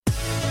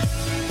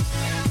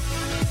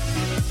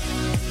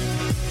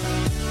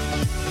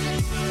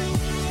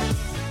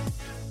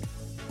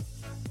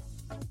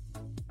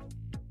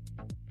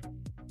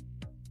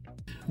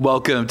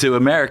Welcome to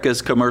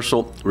America's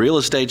Commercial Real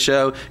Estate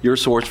Show, your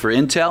source for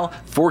intel,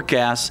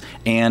 forecasts,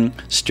 and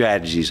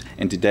strategies.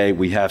 And today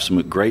we have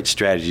some great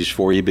strategies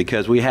for you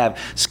because we have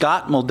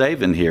Scott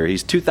Moldavan here.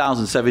 He's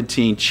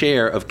 2017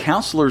 Chair of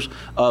Counselors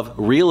of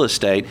Real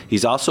Estate.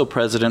 He's also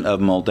President of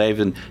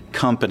Moldavan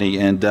Company.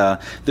 And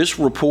this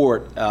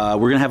report, we're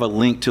going to have a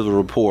link to the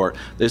report.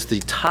 It's the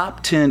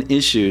top 10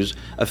 issues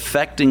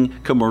affecting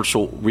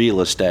commercial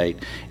real estate.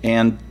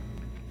 And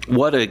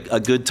what a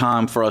good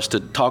time for us to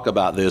talk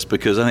about this,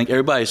 because I think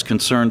everybody's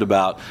concerned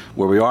about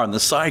where we are in the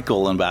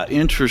cycle and about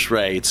interest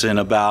rates and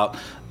about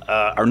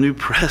our new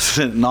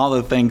president and all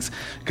the things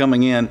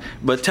coming in.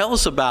 But tell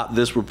us about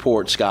this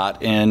report, Scott,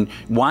 and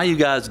why you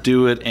guys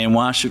do it and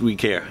why should we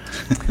care?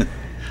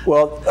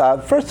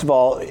 Well, first of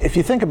all, if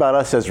you think about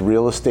us as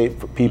real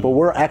estate people,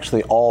 we're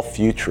actually all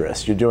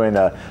futurists. You're doing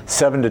a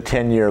 7 to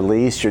 10 year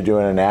lease, you're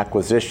doing an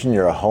acquisition,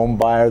 you're a home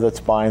buyer that's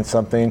buying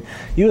something.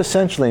 You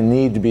essentially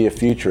need to be a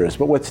futurist.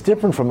 But what's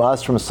different from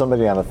us, from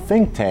somebody on a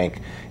think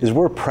tank, is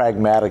we're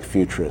pragmatic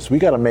futurists. We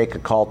got to make a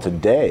call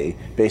today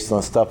based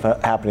on stuff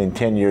happening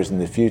 10 years in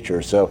the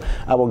future. So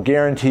I will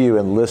guarantee you,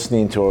 in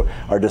listening to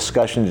our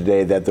discussion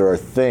today, that there are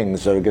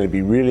things that are going to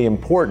be really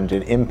important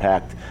and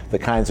impact the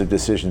kinds of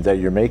decisions that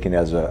you're making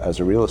as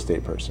a real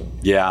estate person.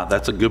 Yeah,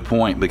 that's a good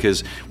point,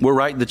 because we're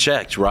writing the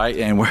checks, right?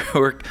 And we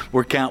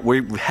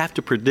have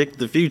to predict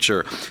the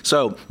future.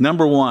 So,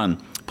 number one,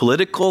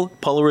 political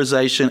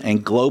polarization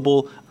and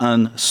global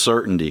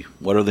uncertainty.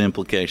 What are the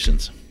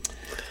implications?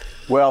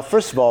 Well,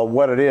 first of all,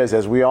 what it is,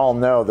 as we all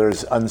know,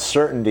 there's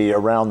uncertainty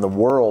around the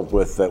world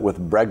with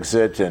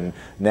Brexit and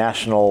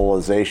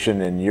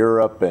nationalization in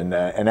Europe, and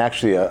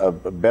actually a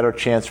better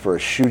chance for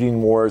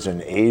shooting wars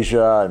in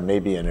Asia and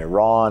maybe in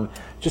Iran.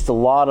 Just a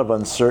lot of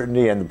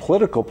uncertainty, and the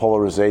political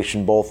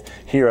polarization, both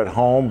here at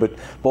home, but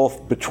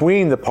both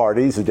between the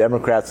parties, the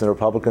Democrats and the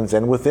Republicans,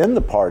 and within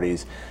the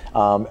parties,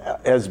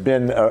 has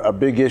been a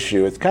big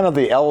issue. It's kind of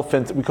the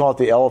elephant, we call it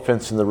the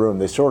elephants in the room.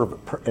 They sort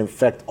of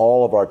infect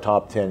all of our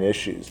top 10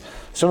 issues.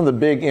 Some of the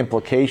big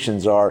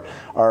implications are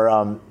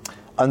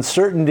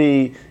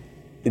uncertainty.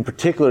 In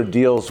particular,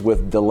 deals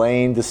with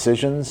delaying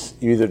decisions.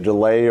 You either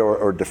delay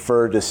or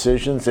defer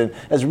decisions. And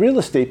as real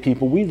estate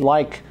people, we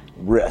like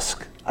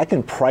risk. I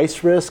can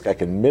price risk, I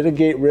can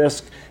mitigate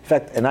risk. In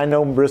fact, and I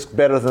know risk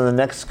better than the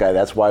next guy.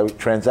 That's why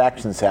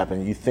transactions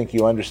happen. You think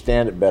you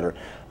understand it better.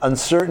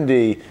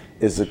 Uncertainty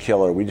is the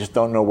killer. We just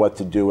don't know what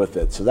to do with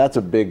it. So that's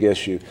a big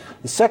issue.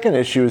 The second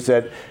issue is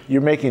that you're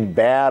making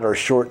bad or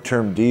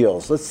short-term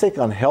deals. Let's take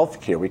on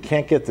healthcare. We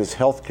can't get this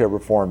healthcare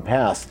reform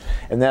passed,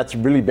 and that's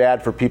really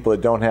bad for people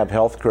that don't have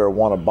healthcare or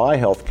want to buy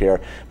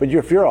healthcare. But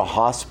if you're a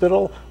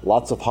hospital,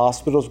 lots of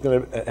hospitals are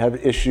going to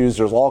have issues.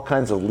 There's all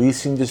kinds of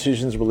leasing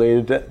decisions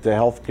related to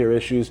healthcare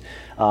issues.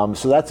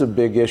 So that's a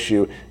big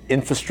issue.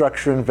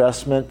 Infrastructure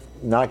investment,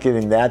 not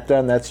getting that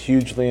done, that's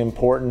hugely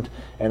important,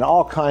 and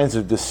all kinds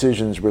of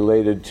decisions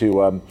related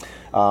to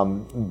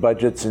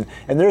budgets. And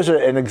there's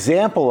an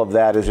example of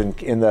that is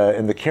in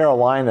the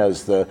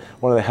Carolinas,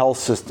 one of the health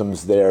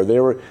systems there. They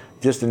were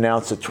just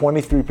announced a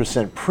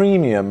 23%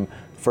 premium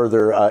for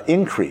their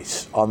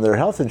increase on their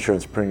health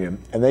insurance premium,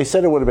 and they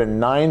said it would have been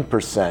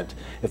 9%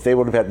 if they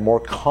would have had more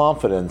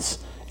confidence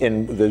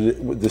in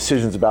the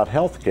decisions about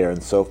healthcare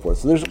and so forth.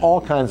 So there's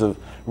all kinds of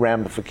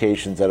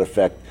ramifications that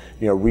affect,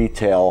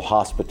 retail,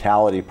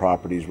 hospitality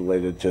properties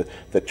related to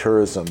the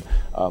tourism,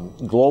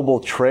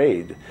 global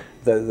trade,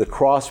 the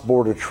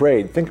cross-border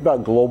trade. Think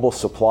about global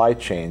supply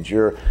chains.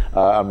 You're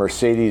a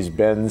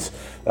Mercedes-Benz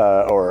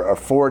or a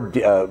Ford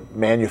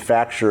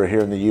manufacturer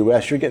here in the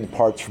U.S. You're getting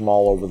parts from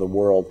all over the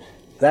world.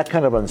 That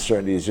kind of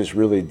uncertainty is just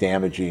really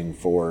damaging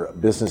for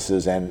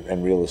businesses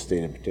and real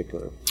estate in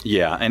particular.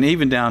 Yeah, and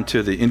even down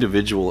to the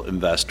individual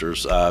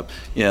investors.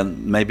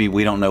 Maybe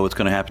we don't know what's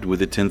going to happen with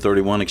the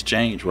 1031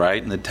 exchange,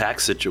 right? And the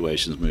tax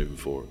situations moving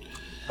forward.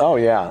 Oh,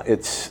 yeah.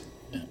 It's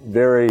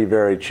very,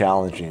 very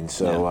challenging.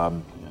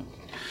 So,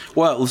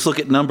 Well, let's look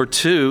at number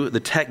two,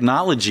 the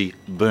technology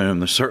boom.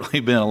 There's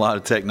certainly been a lot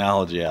of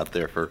technology out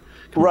there for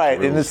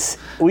right, and it's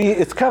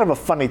kind of a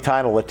funny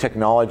title, the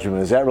technology boom.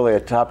 Is that really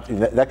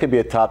that could be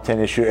a top 10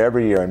 issue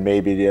every year, and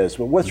maybe it is.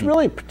 But what's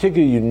really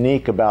particularly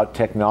unique about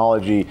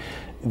technology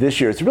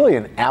this year, it's really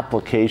an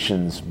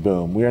applications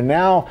boom.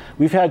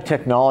 We've had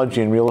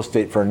technology in real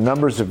estate for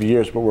numbers of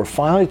years, but we're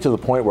finally to the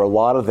point where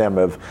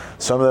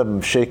some of them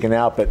have shaken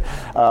out. But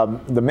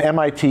the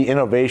MIT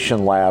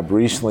Innovation Lab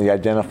recently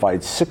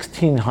identified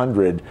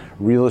 1,600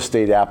 real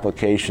estate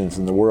applications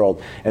in the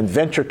world, and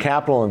venture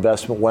capital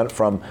investment went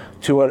from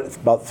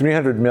about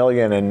 $300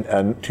 million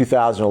in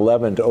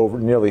 2011 to over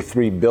nearly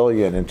 $3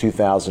 billion in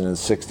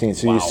 2016.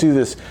 So wow. You see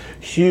this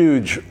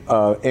huge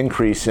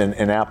increase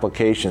in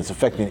applications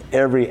affecting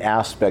every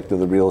aspect of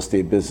the real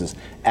estate business: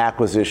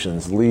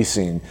 acquisitions,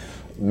 leasing,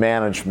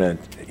 management.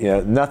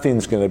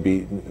 Nothing's going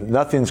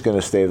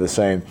to stay the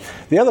same.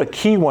 The other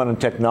key one in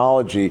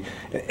technology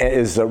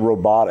is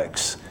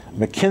robotics.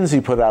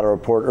 McKinsey put out a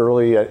report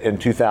early in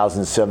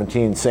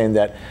 2017 saying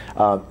that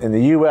in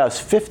the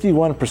U.S.,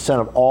 51%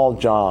 of all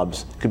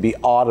jobs could be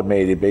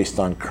automated based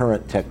on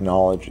current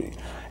technology.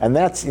 And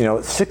that's,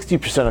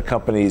 60% of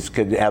companies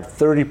could have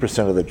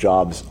 30% of the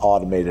jobs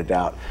automated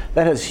out.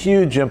 That has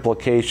huge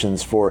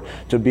implications for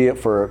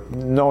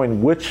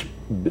knowing which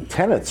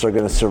tenants are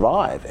going to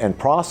survive and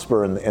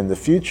prosper in the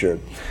future.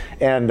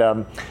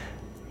 And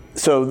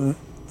so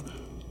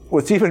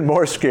what's even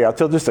more scary, I'll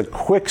tell just a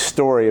quick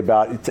story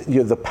about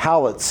the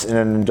pallets in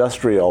an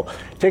industrial.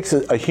 It takes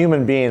a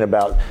human being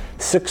about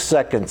 6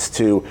 seconds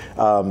to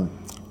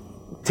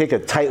take a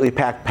tightly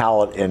packed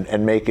pallet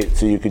and make it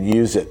so you could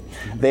use it.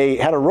 They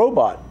had a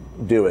robot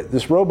do it.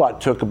 This robot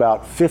took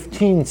about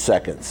 15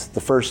 seconds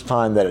the first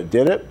time that it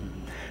did it.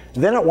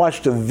 Then it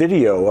watched a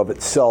video of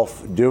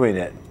itself doing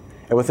it.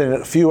 And within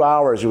a few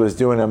hours, it was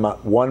doing them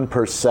 1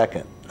 per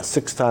second.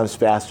 6 times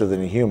faster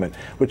than a human,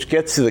 which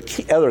gets to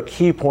the other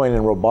key point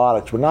in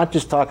robotics. We're not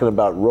just talking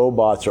about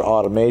robots or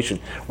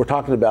automation. We're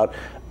talking about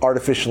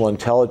artificial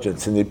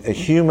intelligence and a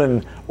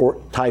human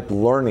or type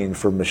learning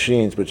for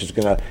machines, which is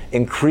going to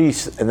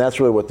increase, and that's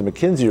really what the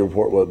McKinsey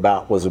report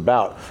was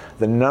about,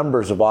 the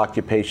numbers of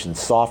occupation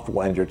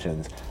software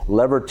engineers.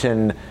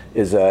 Leverton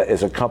is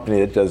a company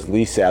that does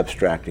lease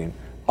abstracting,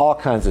 all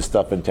kinds of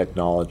stuff in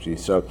technology.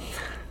 So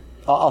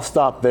I'll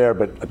stop there,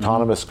 but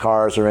autonomous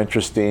cars are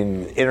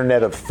interesting.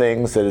 Internet of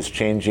Things that is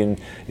changing,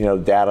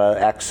 data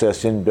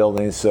access in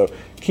buildings. So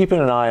keeping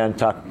an eye on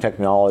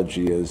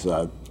technology is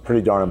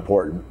pretty darn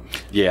important.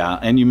 Yeah,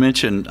 and you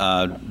mentioned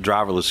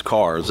driverless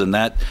cars, and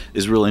that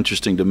is real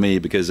interesting to me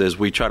because as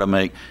we try to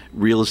make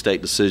real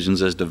estate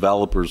decisions as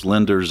developers,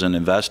 lenders, and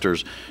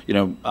investors,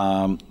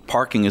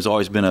 parking has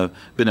always been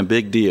a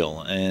big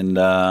deal. And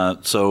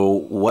so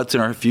what's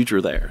in our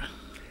future there?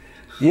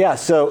 Yeah,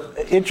 so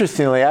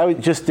interestingly, I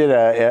just did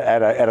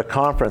at a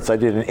conference, I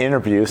did an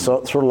interview,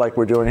 so sort of like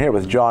we're doing here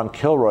with John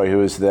Kilroy,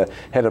 who is the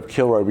head of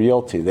Kilroy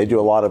Realty. They do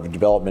a lot of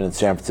development in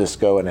San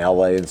Francisco and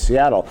LA and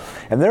Seattle,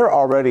 and they're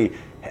already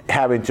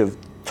having to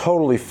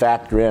totally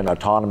factor in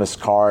autonomous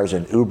cars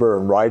and Uber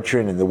and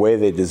ride-sharing in the way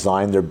they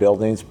design their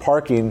buildings.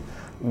 Parking,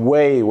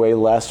 way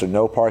less or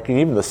no parking.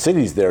 Even the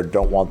cities there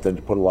don't want them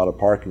to put a lot of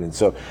parking in.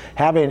 So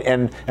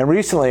and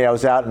recently I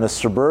was out in a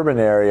suburban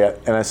area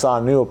and I saw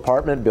a new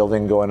apartment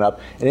building going up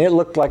and it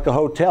looked like a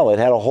hotel. It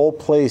had a whole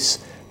place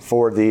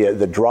for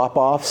the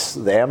drop-offs,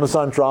 the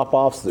Amazon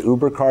drop-offs, the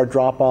Uber car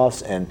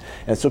drop-offs, and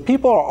so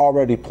people are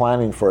already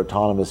planning for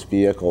autonomous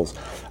vehicles.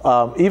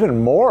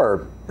 Even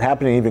more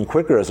happening even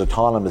quicker is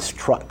autonomous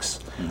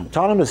trucks.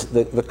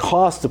 Mm-hmm. The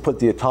cost to put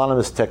the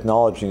autonomous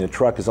technology in a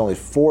truck is only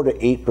 4 to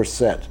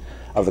 8%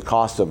 of the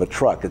cost of a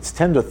truck. It's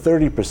 10 to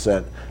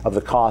 30% of the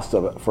cost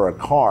for a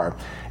car.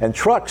 And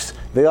trucks,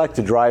 they like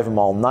to drive them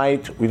all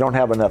night. We don't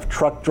have enough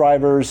truck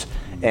drivers,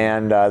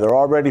 and they're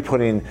already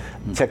putting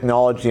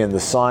technology in the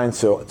signs.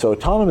 So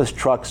autonomous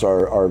trucks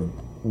are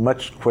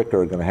much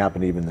quicker going to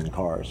happen even than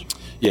cars.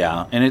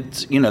 Yeah, and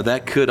it's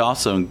that could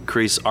also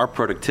increase our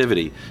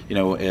productivity.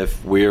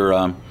 If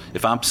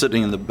I'm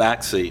sitting in the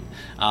back seat,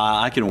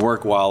 I can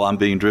work while I'm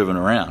being driven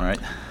around, right?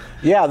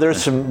 Yeah,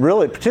 there's some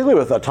really, particularly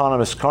with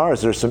autonomous cars,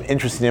 there's some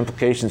interesting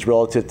implications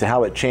relative to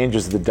how it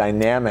changes the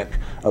dynamic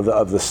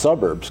of the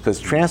suburbs,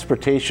 because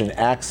transportation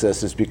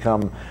access has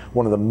become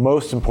one of the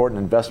most important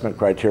investment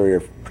criteria,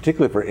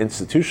 particularly for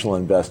institutional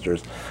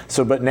investors.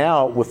 But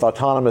now with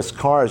autonomous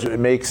cars, it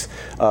makes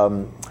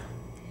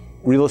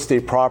real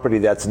estate property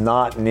that's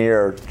not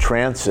near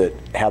transit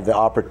have the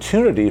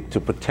opportunity to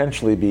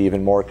potentially be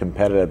even more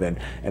competitive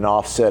and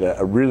offset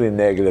a really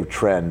negative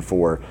trend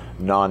for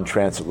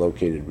non-transit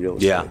located real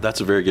estate. Yeah,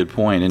 that's a very good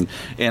point.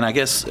 And I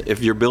guess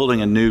if you're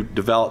building a new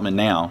development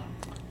now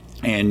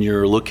and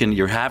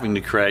you're having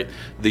to create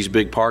these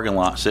big parking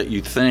lots that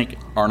you think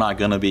are not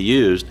going to be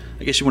used,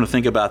 I guess you want to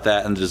think about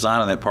that and the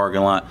design of that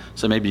parking lot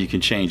so maybe you can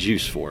change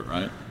use for it,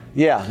 right?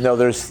 Yeah, no,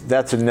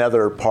 that's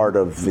another part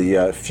of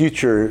the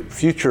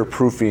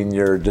future-proofing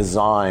your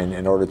design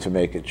in order to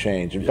make it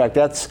change. In fact,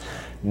 that's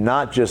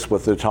not just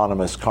with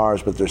autonomous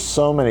cars, but there's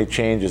so many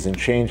changes, and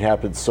change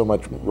happens so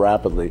much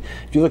rapidly.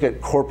 If you look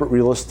at corporate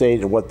real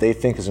estate and what they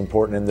think is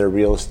important in their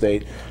real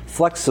estate,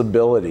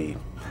 flexibility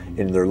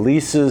in their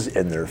leases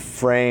and their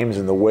frames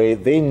and the way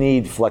they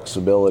need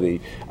flexibility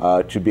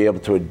to be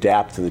able to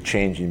adapt to the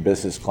changing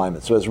business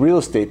climate. So as real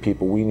estate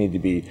people, we need to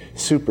be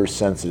super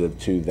sensitive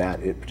to that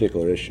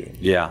particular issue.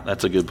 Yeah,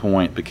 that's a good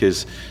point,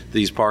 because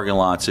these parking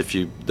lots, if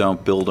you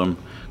don't build them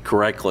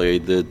correctly,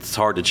 it's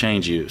hard to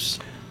change use.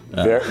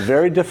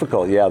 Very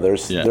difficult. Yeah,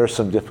 there's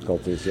some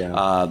difficulties.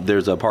 Yeah.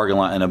 There's a parking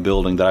lot in a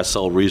building that I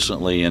sold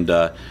recently, and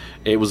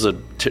it was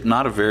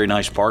not a very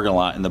nice parking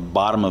lot in the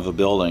bottom of a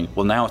building.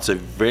 Well, now it's a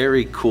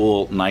very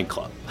cool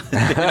nightclub.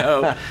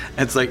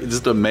 It's like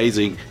just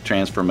amazing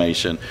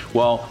transformation.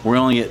 Well, we're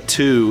only at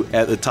 2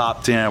 at the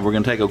top 10. We're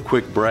going to take a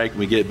quick break. When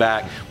we get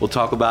back, we'll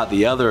talk about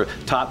the other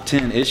top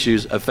 10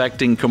 issues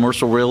affecting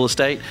commercial real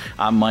estate.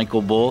 I'm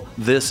Michael Bull.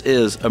 This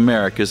is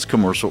America's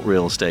Commercial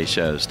Real Estate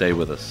Show. Stay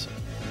with us.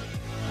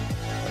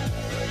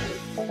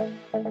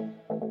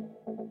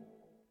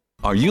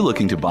 Are you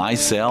looking to buy,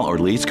 sell, or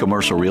lease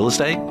commercial real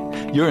estate?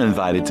 You're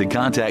invited to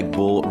contact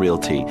Bull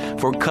Realty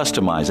for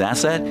customized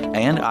asset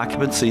and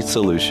occupancy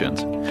solutions.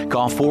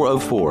 Call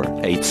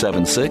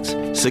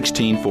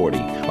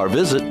 404-876-1640 or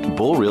visit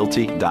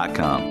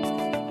bullrealty.com.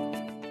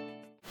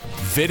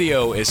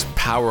 Video is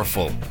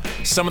powerful.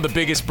 Some of the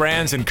biggest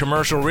brands in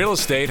commercial real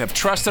estate have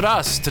trusted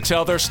us to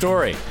tell their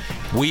story.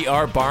 We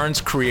are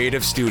Barnes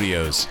Creative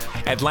Studios,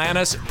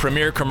 Atlanta's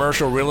premier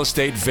commercial real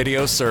estate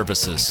video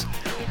services.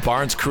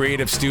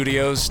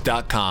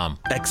 BarnesCreativeStudios.com.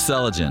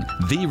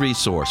 Xceligent, the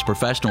resource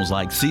professionals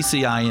like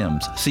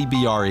CCIMs,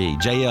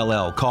 CBRE,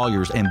 JLL,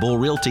 Colliers, and Bull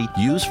Realty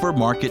use for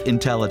market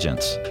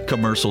intelligence.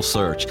 Commercial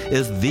Search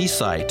is the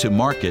site to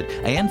market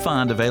and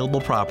find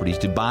available properties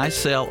to buy,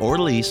 sell, or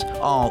lease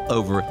all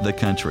over the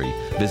country.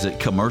 Visit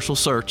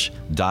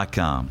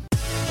CommercialSearch.com.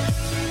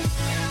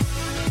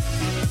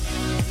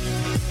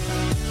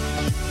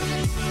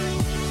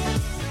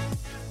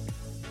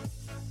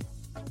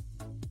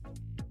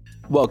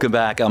 Welcome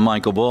back. I'm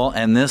Michael Bull,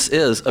 and this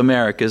is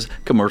America's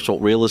Commercial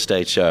Real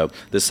Estate Show.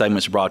 This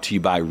segment is brought to you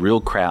by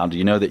Real Crowd.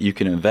 You know that you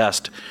can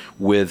invest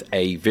with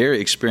a very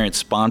experienced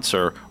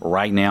sponsor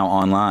right now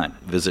online.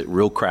 Visit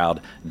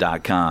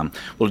realcrowd.com.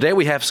 Well, today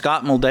we have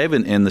Scott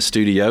Moldaven in the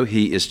studio.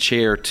 He is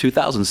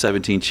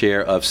 2017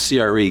 chair of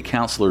CRE,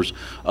 Counselors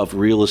of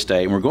Real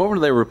Estate. And we're going over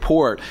their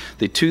report,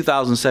 the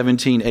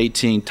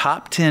 2017-18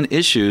 top 10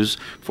 issues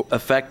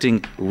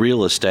affecting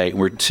real estate. And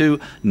we're to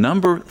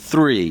number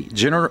 3,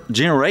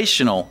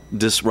 generational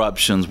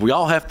disruptions. We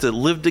all have to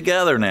live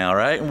together now,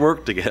 right? And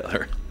work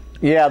together.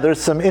 Yeah, there's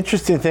some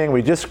interesting thing.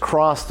 We just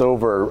crossed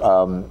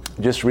over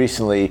just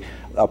recently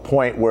a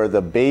point where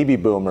the baby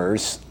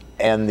boomers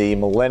and the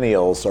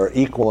millennials are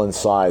equal in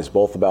size,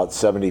 both about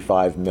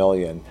 75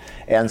 million.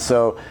 And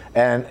so,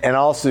 and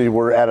also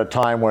we're at a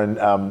time when,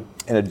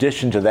 in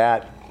addition to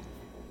that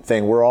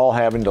thing, we're all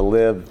having to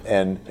live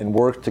and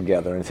work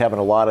together, and it's having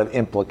a lot of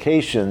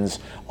implications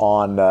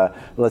on,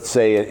 let's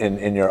say,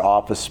 in your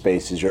office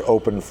spaces, your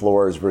open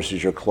floors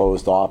versus your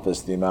closed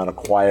office, the amount of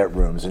quiet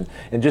rooms,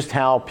 and just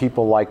how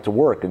people like to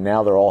work, and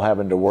now they're all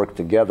having to work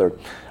together.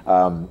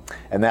 And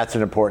that's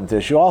an important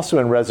issue. Also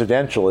in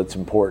residential, it's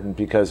important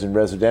because in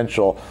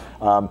residential,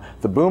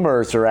 the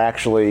boomers are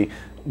actually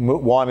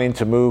wanting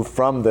to move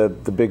from the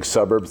big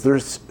suburbs. They're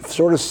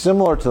sort of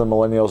similar to the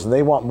millennials, and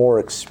they want more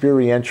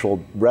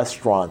experiential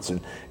restaurants and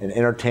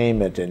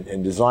entertainment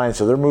and design.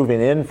 So they're moving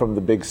in from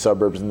the big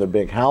suburbs and the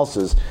big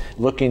houses,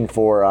 looking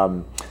for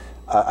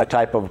a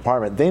type of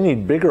apartment. They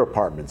need bigger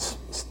apartments,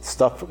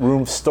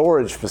 room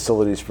storage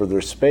facilities for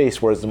their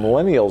space, whereas the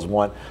millennials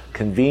want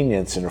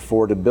convenience and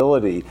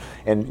affordability.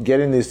 And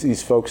getting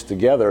these folks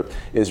together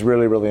is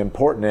really, really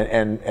important.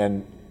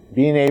 And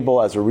being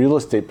able, as a real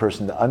estate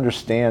person, to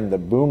understand the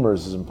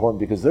boomers is important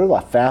because they're the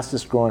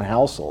fastest growing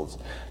households.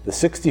 The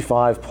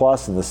 65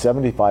 plus and the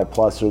 75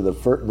 plus are the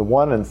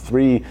 1 and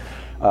 3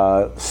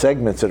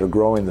 segments that are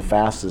growing the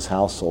fastest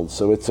households.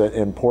 So it's an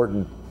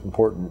important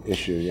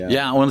issue.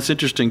 Yeah, well, it's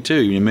interesting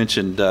too. You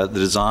mentioned the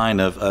design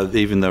of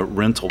even the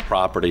rental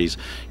properties.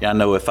 Yeah, I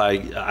know if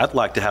I'd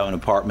like to have an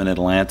apartment in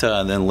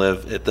Atlanta and then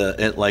live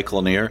at Lake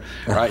Lanier,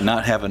 right?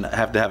 Not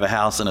have to have a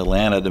house in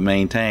Atlanta to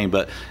maintain.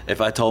 But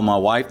if I told my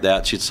wife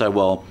that, she'd say,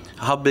 "Well,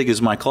 how big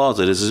is my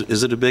closet? Is it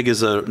as big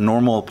as a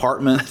normal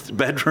apartment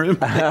bedroom?"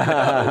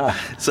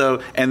 So,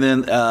 and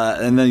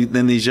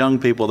then these young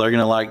people, they're going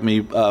to like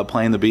me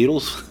playing the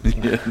Beatles.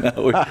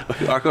 We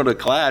are going to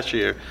clash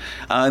here.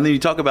 And then you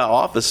talk about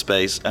office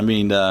space. I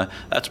mean,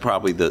 that's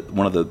probably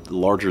one of the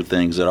larger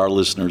things that our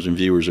listeners and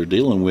viewers are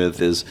dealing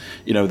with is,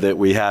 that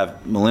we have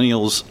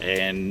millennials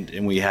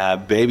and we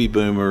have baby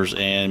boomers,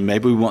 and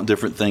maybe we want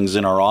different things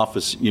in our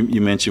office.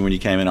 You mentioned when you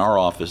came in our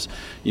office,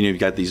 you've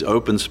got these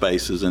open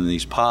spaces and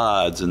these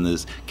pods and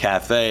this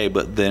cafe,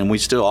 but then we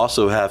still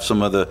also have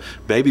some of the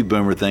baby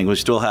boomer thing. We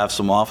still have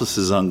some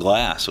offices on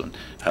glass.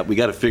 We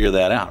got to figure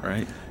that out,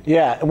 right?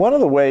 Yeah, and one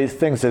of the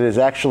things that is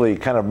actually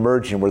kind of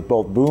merging with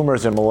both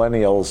boomers and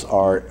millennials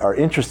are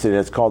interested in,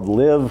 it's called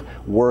live,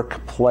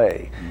 work,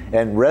 play.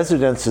 And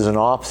residences and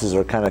offices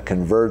are kind of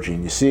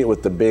converging. You see it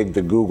with the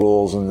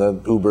Googles and the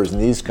Ubers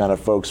and these kind of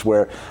folks,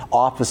 where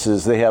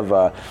offices, they have,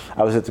 I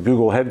was at the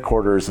Google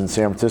headquarters in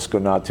San Francisco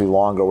not too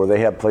long ago, where they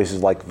have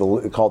places like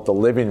call it the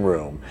living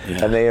room.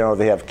 Yeah. And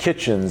they have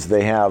kitchens,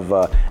 they have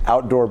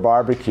outdoor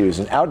barbecues,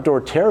 and outdoor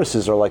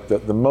terraces are like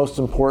the most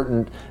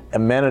important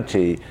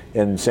amenity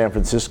in San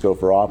Francisco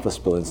for office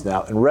buildings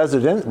now. In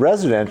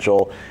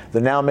residential,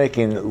 they're now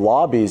making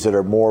lobbies that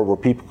are more where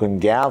people can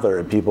gather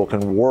and people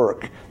can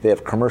work. They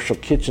have commercial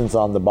kitchens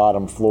on the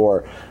bottom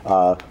floor,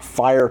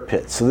 fire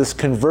pits. So this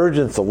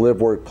convergence of live,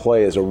 work,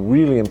 play is a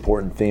really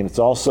important theme. It's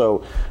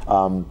also,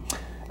 and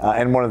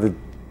one of the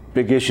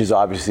big issues,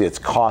 obviously, it's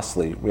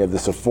costly. We have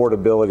this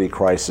affordability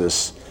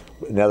crisis,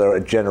 another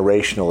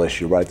generational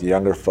issue, right? The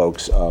younger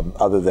folks,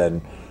 other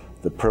than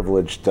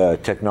privileged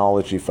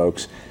technology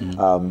folks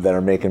that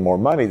are making more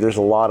money. There's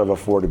a lot of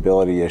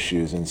affordability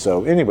issues, and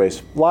so,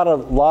 anyways, a lot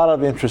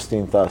of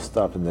interesting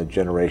stuff in the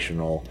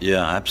generational.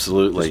 Yeah,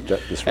 absolutely.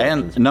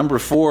 Disruptions. And number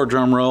 4,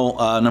 drum roll.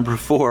 Number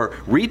 4,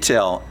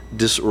 retail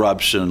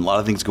disruption. A lot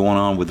of things going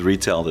on with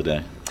retail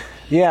today.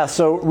 Yeah,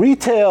 so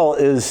retail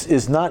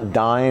is not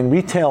dying.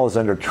 Retail is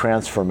under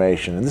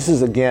transformation, and this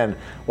is, again,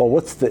 well,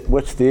 what's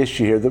the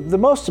issue here? The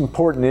most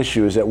important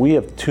issue is that we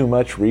have too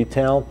much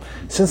retail.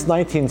 Since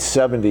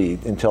 1970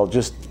 until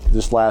just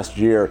this last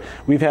year,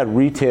 we've had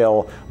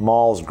retail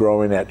malls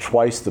growing at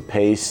twice the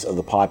pace of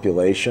the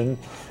population.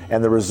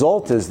 And the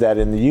result is that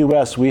in the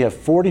U.S., we have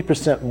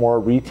 40%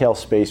 more retail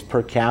space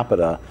per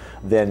capita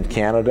than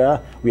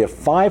Canada. We have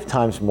 5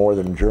 times more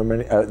than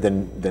Germany,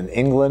 than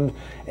England,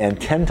 and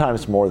 10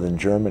 times more than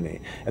Germany.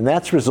 And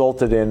that's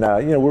resulted in,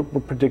 we're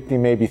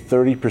predicting maybe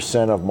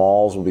 30% of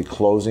malls will be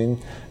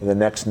closing in the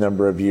next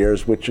number of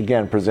years, which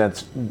again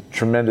presents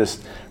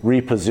tremendous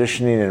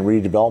repositioning and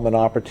redevelopment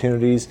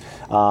opportunities.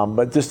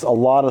 But just a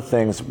lot of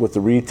things with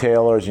the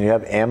retailers, and you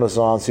have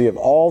Amazon, so you have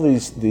all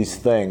these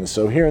things.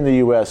 So here in the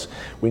U.S.,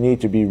 we need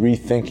to be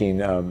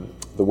rethinking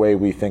the way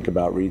we think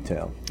about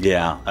retail.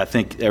 Yeah, I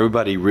think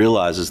everybody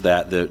realizes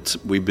that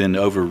we've been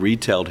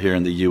over-retailed here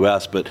in the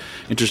U.S., but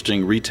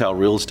interesting, retail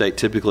real estate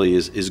typically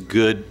is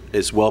good,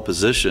 it's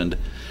well-positioned,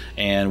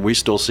 and we're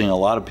still seeing a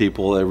lot of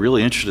people that are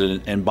really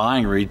interested in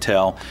buying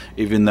retail,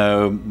 even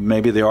though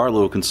maybe they are a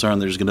little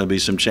concerned there's going to be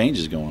some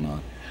changes going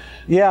on.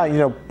 Yeah,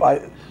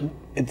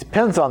 it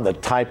depends on the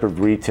type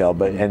of retail,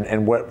 but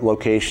and what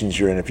locations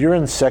you're in. If you're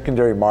in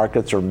secondary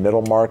markets or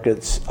middle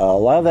markets, a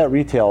lot of that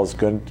retail is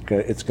going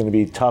to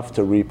be tough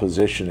to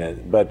reposition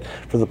it. But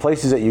for the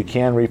places that you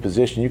can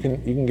reposition, you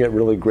can get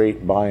really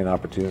great buying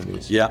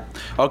opportunities. Yeah.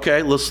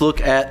 Okay. Let's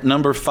look at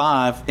number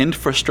 5,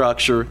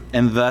 infrastructure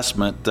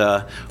investment.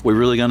 We're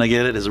really going to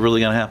get it? Is it really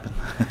going to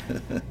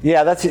happen?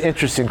 Yeah, that's an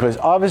interesting question.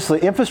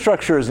 Obviously,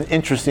 infrastructure is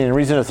interesting. The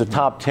reason it's a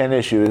top 10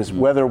 issue is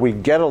whether we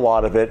get a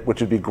lot of it, which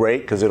would be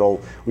great because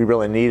we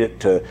really need it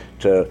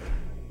to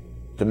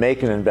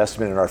make an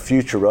investment in our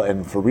future.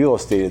 And for real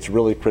estate, it's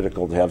really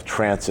critical to have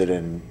transit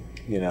and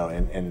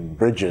and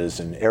bridges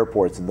and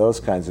airports and those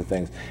kinds of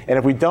things. And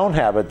if we don't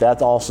have it,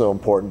 that's also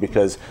important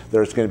because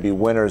there's going to be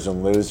winners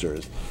and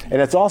losers.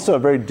 And it's also a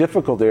very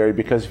difficult area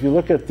because if you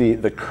look at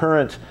the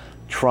current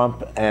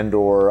Trump and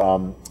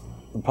or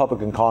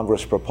Republican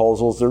Congress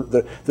proposals,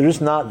 they're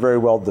just not very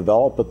well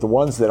developed. But the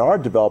ones that are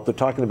developed, they're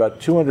talking about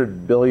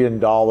 $200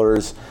 billion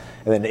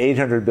and then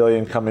 $800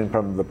 billion coming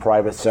from the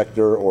private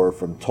sector or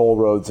from toll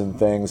roads and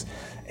things.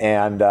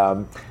 And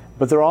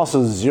but they're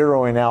also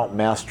zeroing out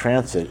mass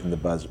transit in the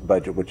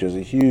budget, which is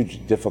a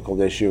huge, difficult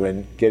issue,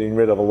 and getting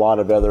rid of a lot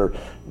of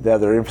the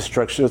other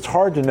infrastructure. It's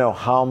hard to know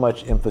how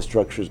much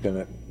infrastructure is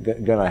going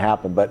to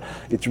happen, but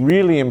it's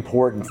really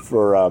important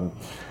for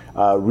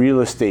real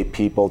estate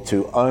people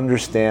to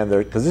understand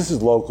because this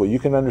is local. You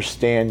can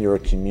understand your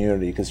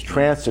community because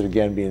transit,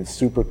 again, being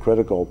super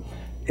critical.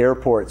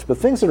 Airports, but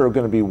things that are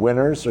going to be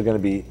winners are going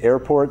to be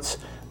airports,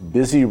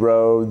 busy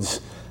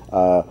roads,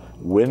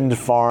 wind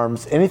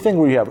farms, anything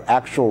where you have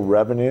actual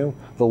revenue.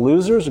 The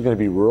losers are going to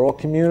be rural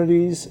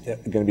communities,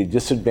 going to be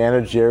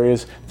disadvantaged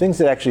areas, things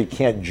that actually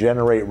can't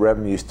generate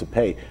revenues to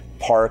pay.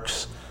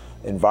 Parks,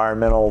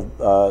 environmental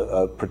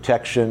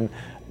protection.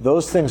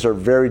 Those things are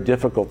very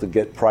difficult to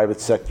get private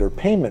sector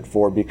payment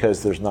for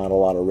because there's not a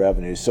lot of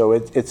revenue. So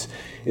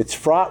it's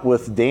fraught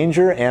with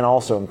danger and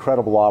also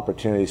incredible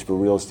opportunities for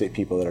real estate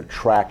people that are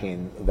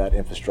tracking that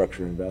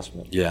infrastructure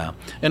investment. Yeah,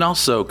 and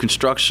also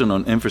construction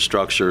on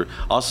infrastructure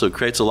also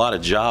creates a lot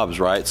of jobs,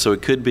 right? So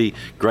it could be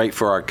great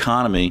for our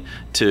economy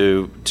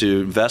to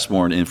invest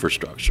more in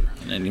infrastructure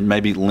and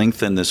maybe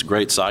lengthen this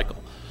great cycle.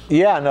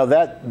 Yeah, no,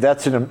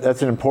 that's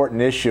an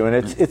important issue, and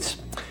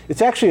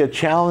it's actually a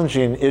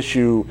challenging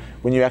issue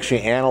when you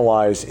actually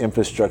analyze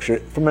infrastructure.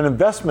 From an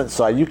investment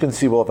side, you can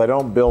see, well, if I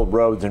don't build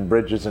roads and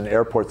bridges and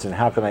airports, then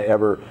how can I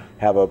ever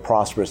have a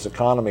prosperous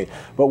economy?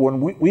 But when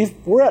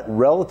we're at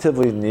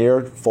relatively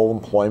near full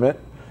employment,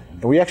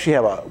 and we actually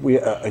have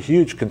a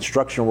huge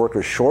construction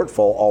worker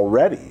shortfall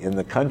already in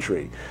the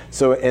country.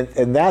 So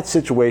in that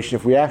situation,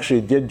 if we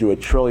actually did do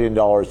 $1 trillion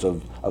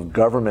of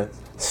government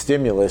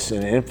stimulus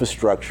in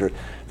infrastructure,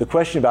 the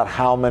question about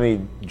how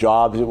many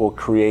jobs it will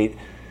create,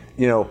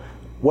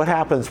 what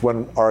happens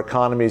when our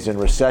economy is in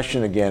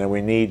recession again and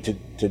we need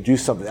to do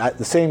something?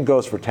 The same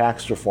goes for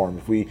tax reform.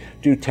 If we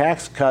do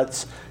tax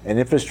cuts and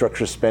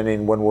infrastructure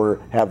spending when we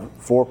have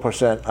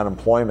 4%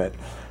 unemployment,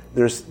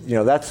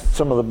 that's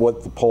some of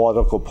what the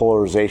political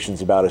polarization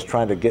is about, is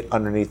trying to get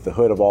underneath the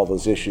hood of all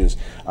those issues.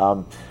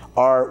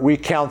 We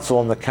counsel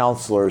on the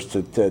counselors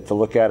to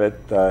look at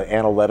it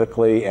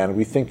analytically, and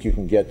we think you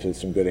can get to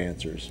some good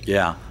answers.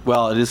 Yeah,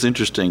 well, it is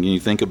interesting. You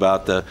think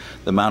about the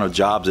amount of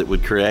jobs it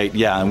would create.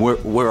 Yeah, and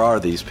where are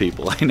these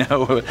people?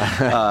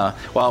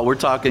 Well, we're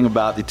talking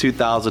about the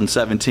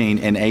 2017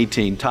 and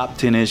 18 top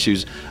 10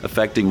 issues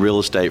affecting real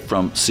estate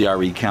from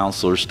CRE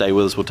counselors. Stay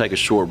with us. We'll take a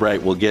short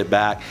break. We'll get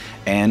back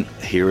and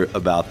hear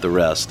about the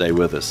rest. Stay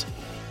with us.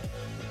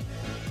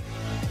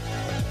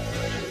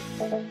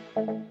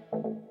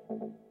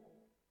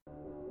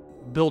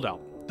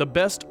 BuildOut, the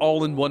best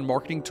all-in-one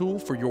marketing tool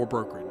for your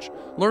brokerage.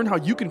 Learn how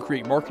you can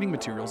create marketing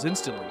materials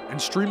instantly and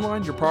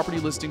streamline your property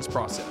listings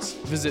process.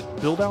 Visit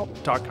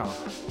buildout.com.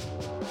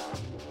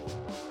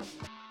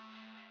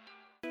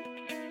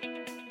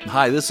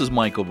 Hi, this is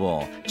Michael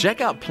Ball.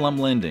 Check out Plum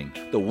Lending,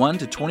 the $1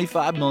 to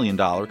 $25 million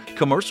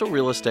commercial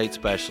real estate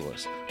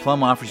specialist.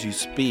 Plum offers you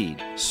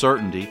speed,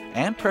 certainty,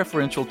 and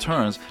preferential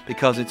terms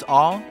because it's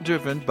all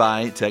driven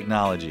by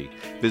technology.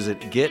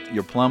 Visit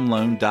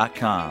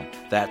getyourplumloan.com.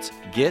 That's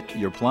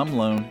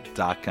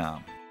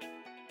getyourplumloan.com.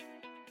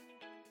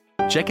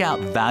 Check out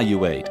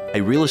Valuate,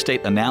 a real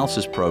estate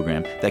analysis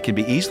program that can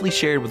be easily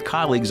shared with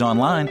colleagues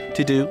online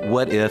to do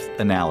what-if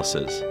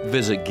analysis.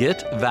 Visit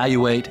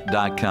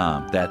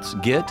getvaluate.com. That's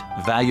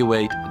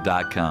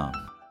getvaluate.com.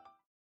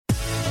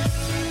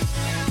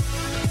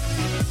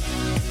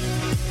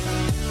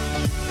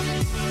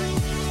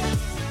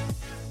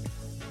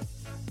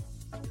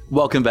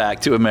 Welcome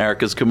back to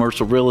America's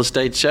Commercial Real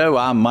Estate Show.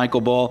 I'm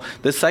Michael Ball.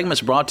 This segment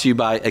is brought to you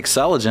by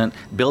Xceligent,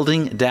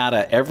 building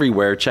data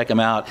everywhere. Check them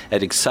out at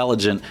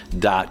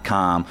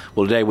xceligent.com.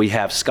 Well, today we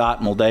have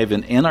Scott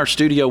Moldaven in our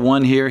Studio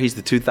One here. He's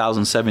the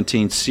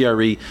 2017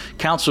 CRE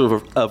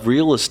Council of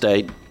Real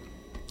Estate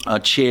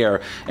chair,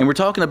 and we're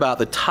talking about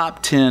the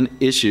top 10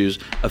 issues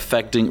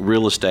affecting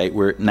real estate.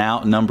 We're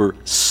now number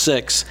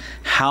 6,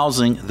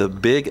 housing, the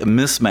big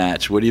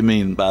mismatch. What do you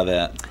mean by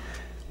that?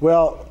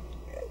 Well,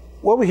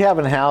 what we have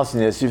in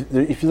housing is,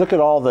 if you look at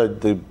all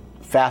the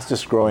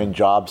fastest growing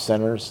job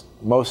centers,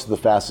 most of the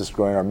fastest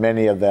growing, or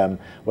many of them,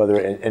 whether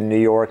in New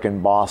York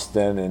and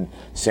Boston and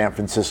San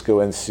Francisco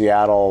and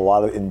Seattle, a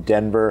lot of in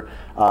Denver,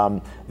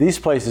 these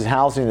places,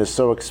 housing is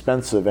so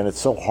expensive and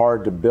it's so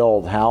hard to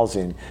build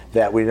housing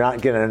that we're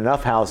not getting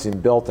enough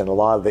housing built in a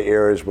lot of the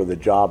areas where the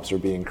jobs are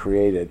being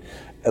created.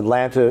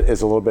 Atlanta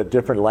is a little bit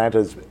different.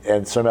 Atlanta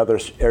and some other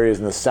areas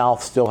in the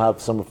South still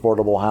have some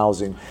affordable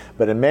housing,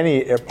 but in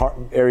many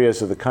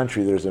areas of the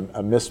country, there's a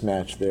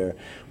mismatch there.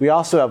 We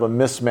also have a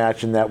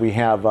mismatch in that we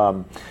have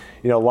a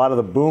lot of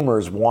the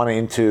boomers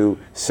wanting to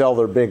sell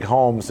their big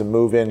homes and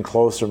move in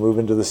closer, move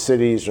into the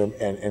cities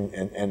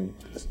and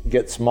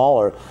get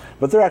smaller.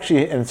 But they're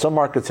actually, in some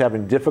markets,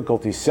 having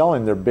difficulty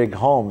selling their big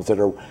homes that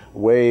are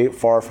way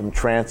far from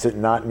transit,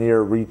 not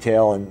near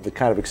retail, and the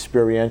kind of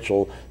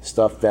experiential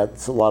stuff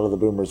that a lot of the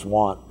boomers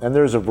want. And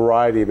there's a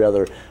variety of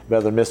other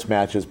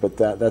mismatches, but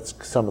that's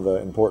some of the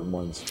important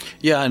ones.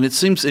 Yeah, and it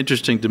seems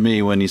interesting to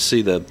me when you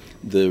see the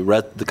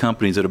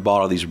companies that have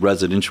bought all these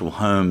residential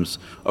homes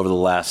over the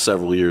last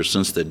several years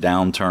since the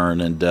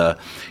downturn, and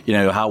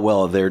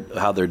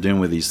how they're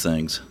doing with these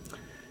things.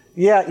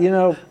 Yeah,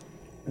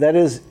 that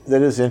is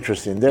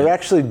interesting. They're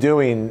actually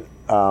doing.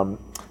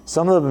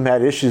 Some of them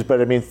had issues,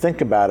 but I mean,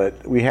 think about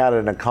it. We had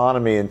an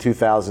economy in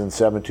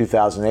 2007,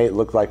 2008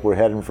 looked like we're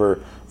heading for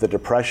the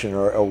Depression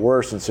or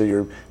worse, and so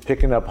you're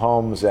picking up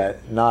homes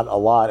at not a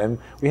lot. And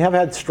we have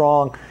had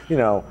strong,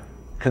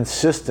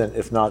 consistent,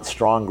 if not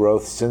strong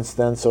growth since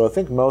then. So I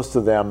think most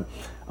of them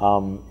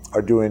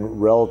are doing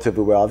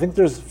relatively well. I think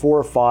there's 4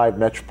 or 5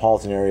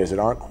 metropolitan areas that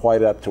aren't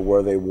quite up to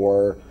where they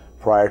were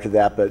prior to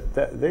that, but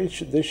they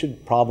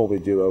should probably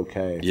do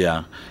okay.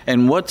 Yeah,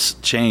 and what's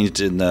changed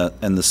in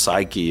the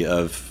psyche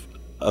of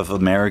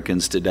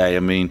Americans today? I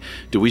mean,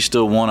 do we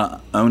still want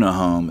to own a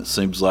home? It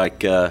seems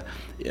like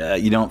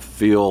you don't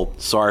feel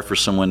sorry for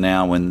someone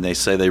now when they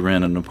say they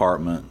rent an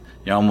apartment.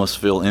 You almost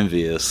feel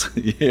envious.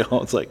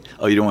 It's like,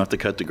 oh, you don't have to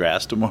cut the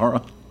grass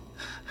tomorrow.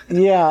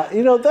 Yeah,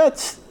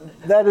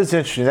 that is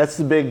interesting. That's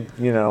the big,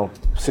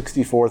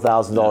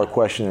 $64,000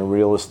 question in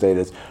real estate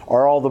is,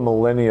 are all the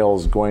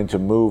millennials going to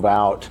move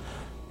out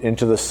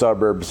into the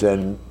suburbs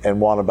and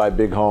want to buy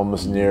big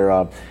homes near,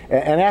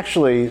 and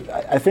actually,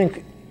 I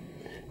think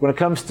when it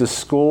comes to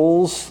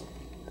schools,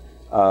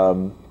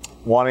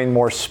 wanting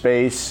more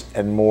space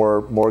and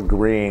more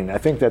green, I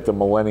think that the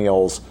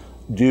millennials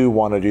do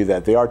want to do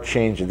that. They are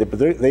changing, but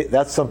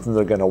that's something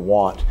they're going to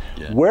want.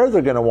 Yeah. Where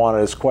they're going to want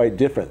it is quite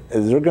different.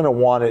 They're going to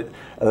want it,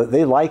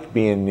 they like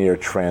being near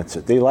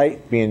transit. They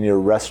like being near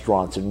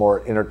restaurants and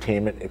more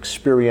entertainment,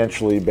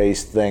 experientially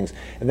based things.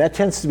 And that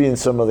tends to be in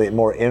some of the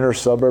more inner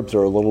suburbs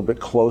or a little bit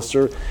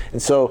closer. And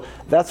so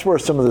that's where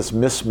some of this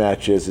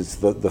mismatch is. It's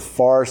the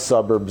far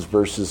suburbs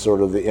versus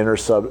sort of the inner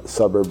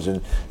suburbs.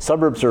 And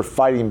suburbs are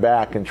fighting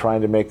back and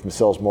trying to make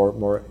themselves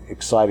more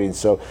exciting.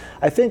 So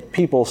I think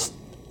people,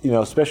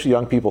 especially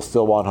young people,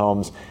 still want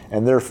homes,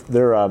 and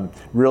they're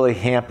really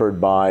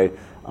hampered by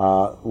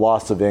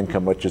loss of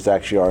income, which is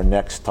actually our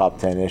next top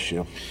 10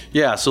 issue.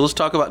 Yeah, so let's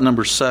talk about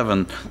number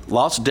 7,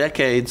 lost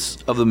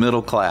decades of the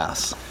middle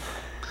class.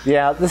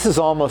 Yeah, this is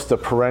almost a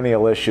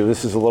perennial issue.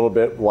 This is a little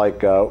bit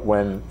like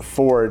when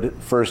Ford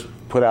first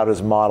put out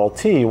his Model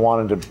T, he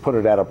wanted to put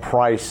it at a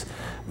price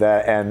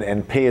that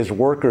and pay his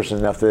workers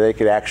enough that they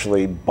could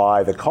actually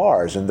buy the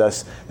cars, and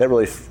thus that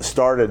really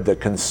started the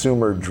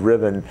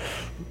consumer-driven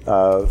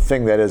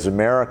thing that is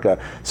America.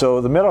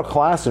 So the middle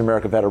class in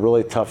America have had a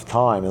really tough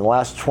time. In the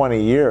last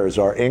 20 years,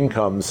 the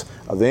incomes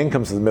of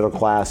the middle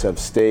class have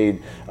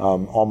stayed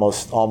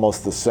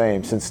almost the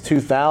same. Since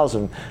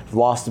 2000, we've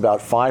lost about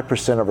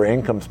 5% of our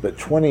incomes, but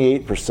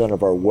 28%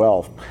 of our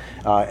wealth.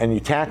 And you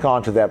tack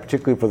on to that,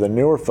 particularly for the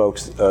newer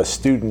folks,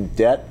 student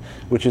debt,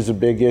 which is a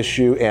big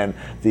issue, and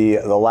the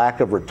lack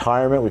of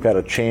retirement. We've had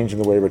a change in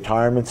the way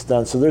retirement's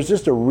done. So there's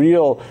just a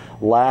real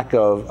lack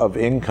of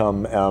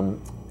income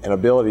and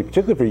ability,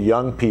 particularly for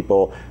young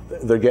people.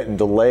 They're getting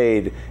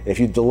delayed. If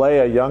you delay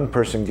a young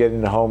person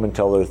getting home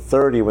until they're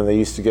 30 when they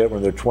used to get it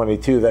when they're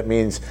 22, that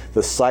means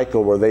the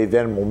cycle where they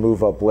then will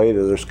move up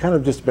later. There's kind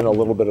of just been a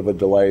little bit of a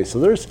delay.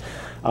 So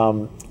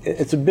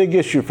it's a big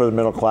issue for the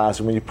middle class.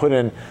 And when you put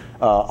in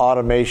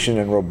automation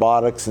and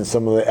robotics and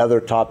some of the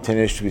other top 10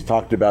 issues we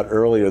talked about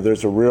earlier,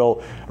 there's a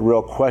real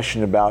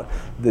question about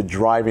the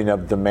driving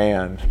of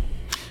demand.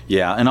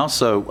 Yeah, and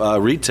also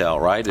retail,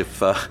 right? If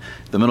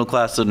the middle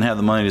class doesn't have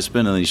the money to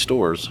spend in these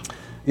stores.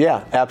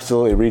 Yeah,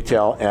 absolutely.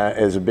 Retail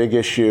is a big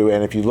issue.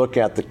 And if you look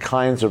at the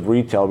kinds of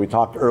retail, we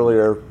talked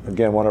earlier,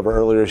 again, one of our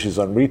earlier issues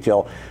on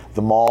retail,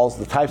 the malls,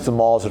 the types of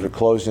malls that are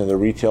closing, the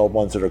retail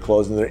ones that are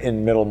closing, they're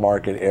in middle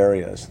market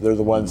areas. They're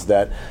the ones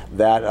that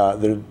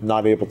they're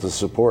not able to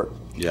support.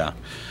 Yeah.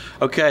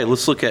 Okay,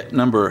 let's look at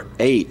number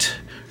 8,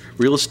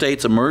 real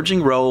estate's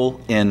emerging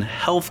role in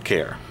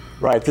healthcare.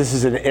 Right, this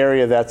is an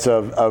area that's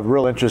of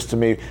real interest to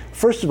me.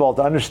 First of all,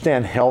 to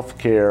understand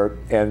healthcare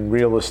and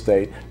real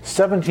estate,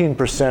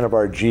 17% of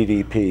our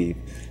GDP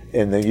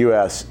in the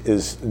U.S.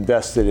 is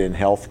invested in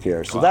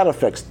healthcare. So that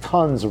affects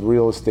tons of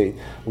real estate,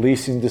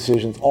 leasing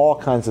decisions, all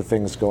kinds of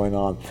things going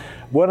on.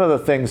 One of the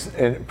things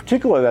in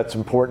particular that's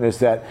important is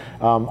that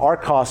our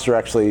costs are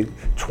actually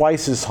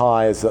twice as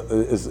high as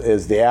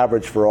the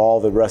average for all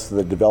the rest of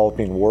the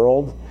developing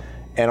world.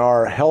 And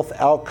our health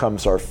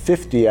outcomes are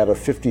 50 out of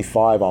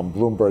 55 on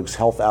Bloomberg's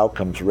health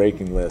outcomes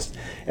ranking list.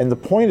 And the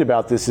point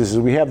about this is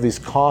we have these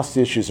cost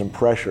issues and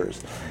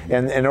pressures.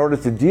 And in order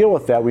to deal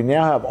with that, we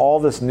now have all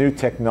this new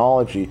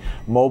technology,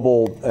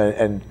 mobile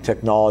and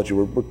technology.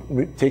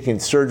 We're taking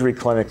surgery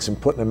clinics and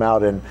putting them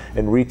out in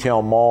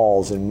retail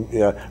malls and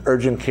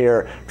urgent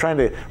care, trying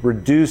to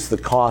reduce the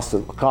cost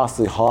of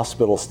costly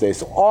hospital stays.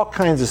 So all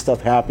kinds of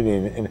stuff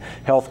happening in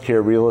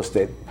healthcare real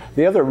estate.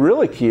 The other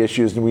really key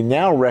issue is that we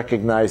now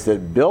recognize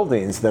that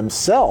buildings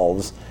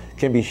themselves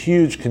can be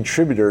huge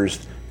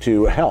contributors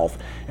to health.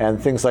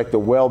 And things like the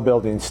Well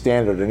Building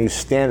Standard, a new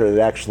standard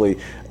that actually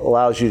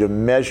allows you to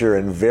measure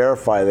and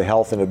verify the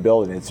health in a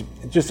building. It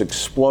just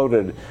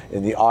exploded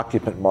in the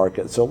occupant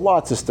market. So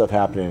lots of stuff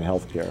happening in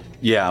healthcare.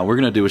 Yeah, we're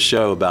going to do a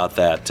show about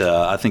that.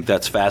 I think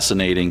that's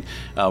fascinating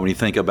when you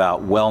think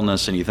about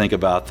wellness and you think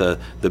about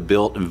the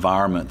built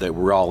environment that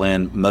we're all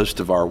in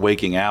most of our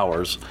waking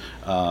hours.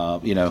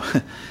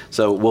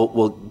 So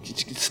we'll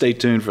stay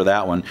tuned for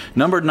that one.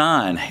 Number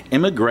 9,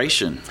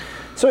 immigration.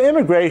 So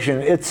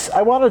immigration,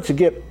 I wanted to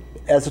get,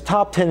 as a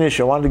top 10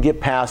 issue, I wanted to get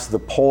past the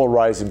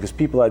polarizing because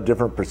people have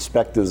different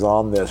perspectives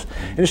on this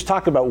and just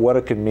talk about what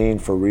it could mean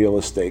for real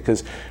estate.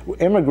 Because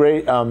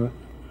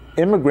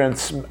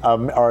immigrants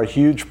are a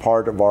huge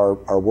part of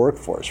our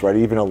workforce, right?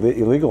 Even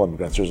illegal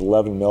immigrants, there's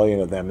 11 million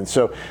of them. And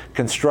so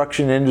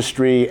construction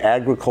industry,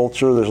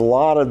 agriculture, there's a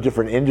lot of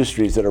different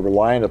industries that are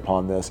reliant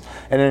upon this.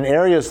 And in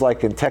areas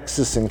like in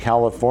Texas and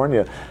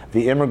California,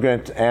 the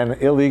immigrant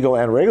and illegal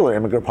and regular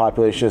immigrant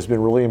population has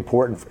been really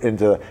important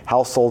into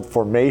household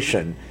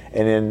formation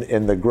and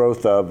in the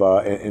growth of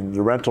in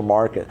the rental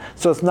market.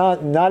 So it's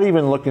not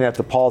even looking at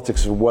the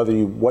politics of what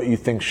you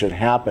think should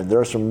happen.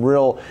 There are some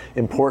real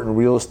important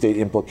real estate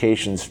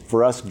implications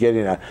for us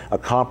getting a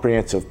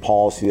comprehensive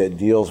policy that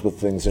deals with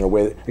things in a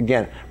way that,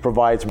 again,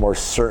 provides more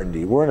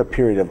certainty. We're in a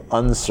period of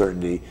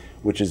uncertainty,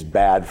 which is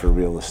bad for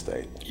real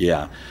estate.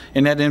 Yeah,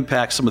 and that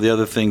impacts some of the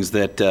other things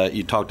that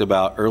you talked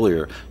about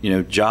earlier.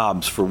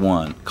 Jobs for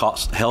one,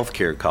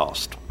 healthcare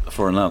cost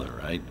for another,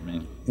 right?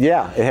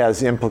 Yeah, it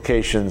has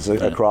implications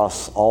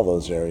across all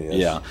those areas.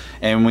 Yeah,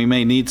 and we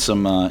may need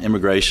some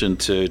immigration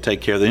to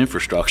take care of the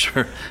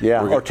infrastructure.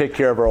 Yeah, or take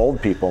care of our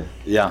old people.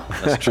 Yeah,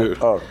 that's true.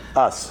 Oh,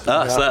 us.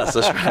 Us,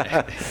 that's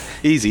right.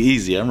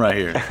 Easy, I'm right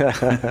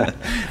here.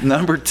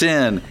 Number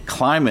 10,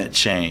 climate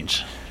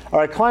change. All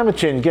right, climate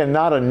change, again,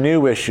 not a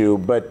new issue,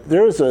 but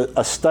there was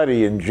a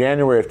study in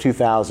January of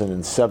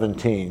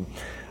 2017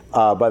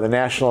 by the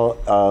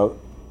National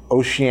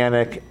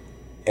Oceanic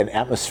and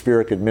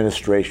Atmospheric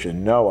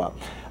Administration, NOAA,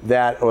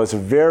 that was a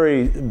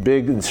very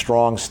big and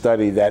strong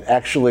study that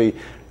actually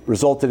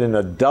resulted in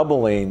a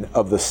doubling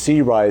of the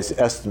sea rise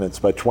estimates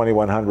by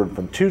 2100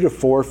 from 2 to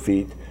 4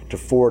 feet to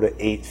 4 to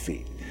 8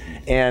 feet.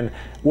 And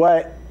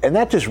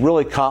that just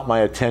really caught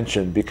my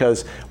attention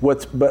because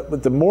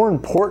but the more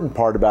important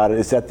part about it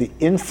is that the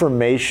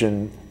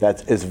information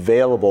that is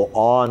available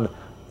on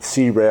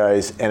sea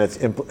rise and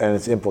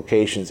its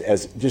implications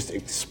has just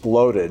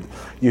exploded.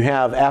 You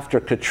have, after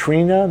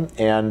Katrina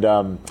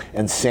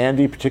and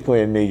Sandy,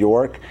 particularly in New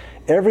York,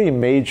 every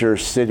major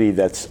city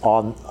that's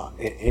on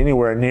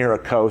anywhere near a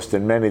coast,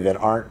 and many that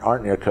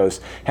aren't near a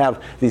coast,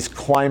 have these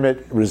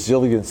climate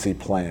resiliency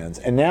plans.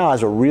 And now,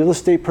 as a real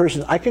estate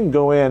person, I can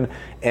go in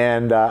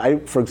and,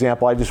 for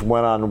example, I just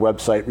went on a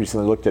website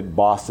recently, looked at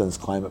Boston's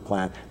climate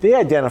plan. They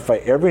identify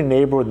every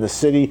neighborhood in the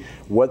city,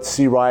 what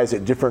sea rise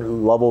at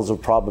different levels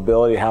of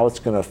probability, how it's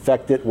going to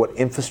affect it, what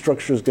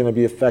infrastructure is going to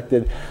be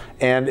affected.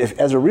 And if,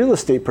 as a real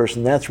estate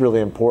person, that's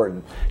really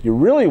important. You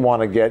really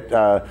want to get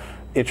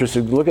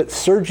interested, look at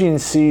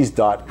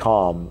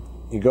surgingseas.com.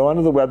 You go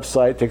onto the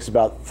website, it takes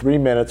about 3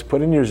 minutes,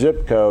 put in your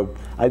zip code.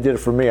 I did it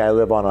for me, I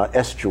live on an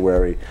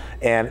estuary,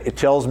 and it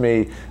tells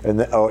me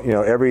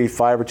every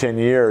 5 or 10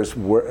 years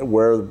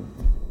where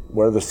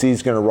the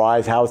sea's going to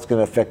rise, how it's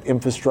going to affect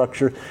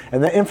infrastructure.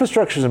 And that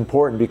infrastructure is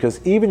important because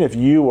even if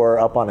you are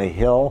up on a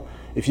hill,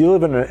 if you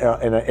live in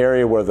an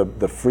area where the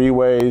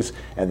freeways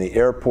and the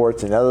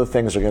airports and other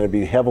things are going to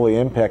be heavily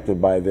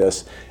impacted by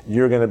this,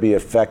 you're going to be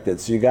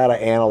affected. So you got to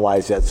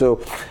analyze that.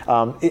 So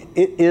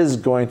it is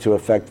going to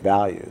affect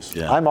values.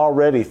 Yeah. I'm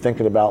already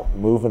thinking about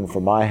moving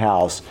from my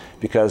house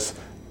because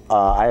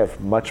I have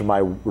much of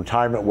my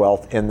retirement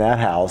wealth in that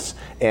house,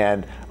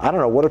 and I don't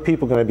know, what are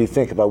people going to be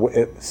thinking about?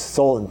 It's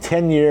sold in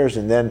 10 years,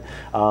 and then,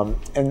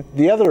 and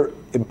the other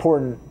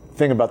important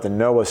thing about the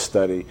NOAA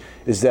study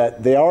is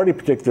that they already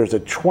predict there's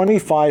a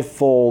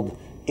 25-fold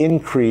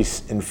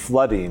increase in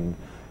flooding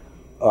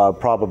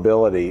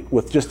probability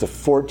with just a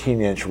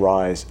 14-inch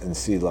rise in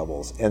sea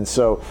levels. And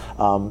so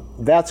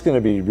that's going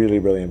to be really,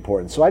 really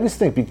important. So I just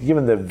think,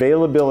 given the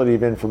availability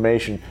of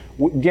information,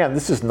 again,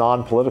 this is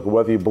non-political,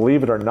 whether you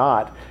believe it or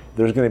not,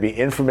 there's going to be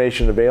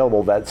information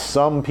available that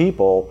some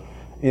people,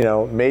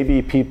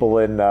 maybe people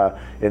in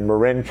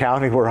Marin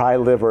County where I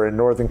live or in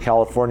Northern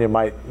California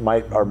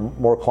are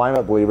more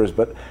climate believers,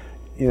 but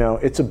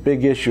it's a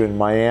big issue in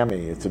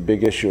Miami. It's a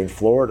big issue in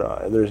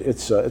Florida.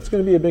 It's going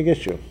to be a big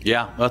issue.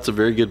 Yeah, that's a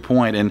very good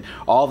point. And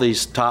all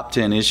these top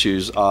 10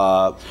 issues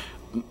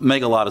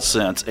make a lot of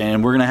sense.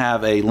 And we're going to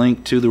have a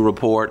link to the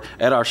report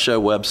at our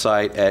show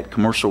website at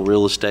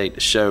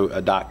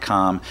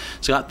commercialrealestateshow.com.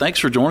 Scott, thanks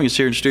for joining us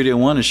here in Studio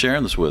One and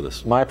sharing this with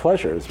us. My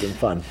pleasure. It's been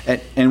fun.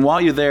 And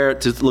while you're there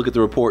to look at the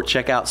report,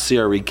 check out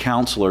CRE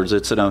Counselors.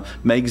 It's an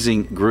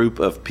amazing group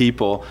of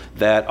people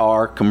that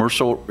are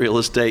commercial real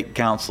estate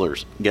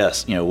counselors.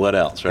 Guess, what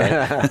else,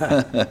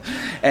 right?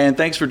 And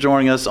thanks for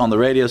joining us on the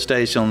radio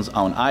stations,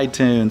 on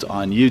iTunes,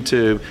 on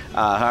YouTube,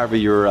 however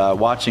you're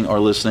watching or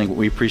listening.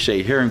 We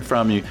appreciate hearing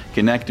from you,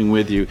 connecting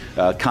with you,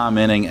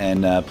 commenting,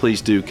 and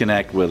please do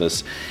connect with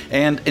us.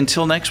 And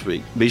until next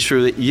week, be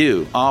sure that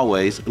you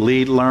always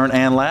lead, learn,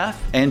 and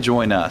laugh, and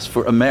join us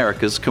for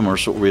America's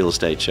Commercial Real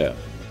Estate Show.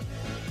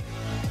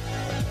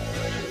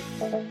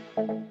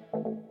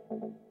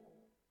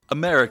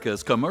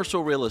 America's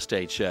Commercial Real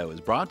Estate Show is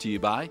brought to you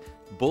by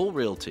Bull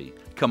Realty,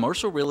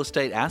 commercial real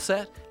estate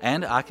asset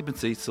and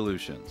occupancy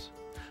solutions.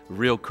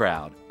 Real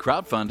Crowd,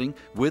 crowdfunding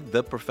with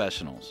the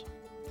professionals.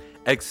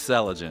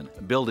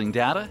 Xceligent, building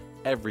data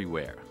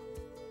everywhere.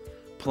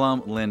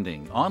 Plum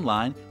Lending,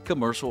 online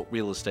commercial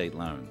real estate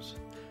loans.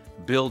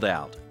 Build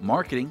Out,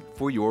 marketing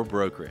for your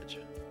brokerage.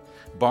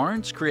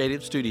 Barnes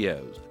Creative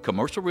Studios,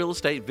 commercial real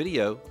estate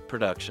video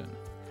production.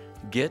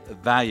 Get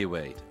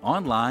Valuate,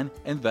 online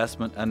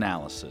investment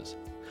analysis.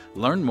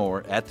 Learn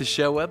more at the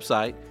show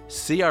website,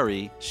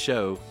 creshow.com.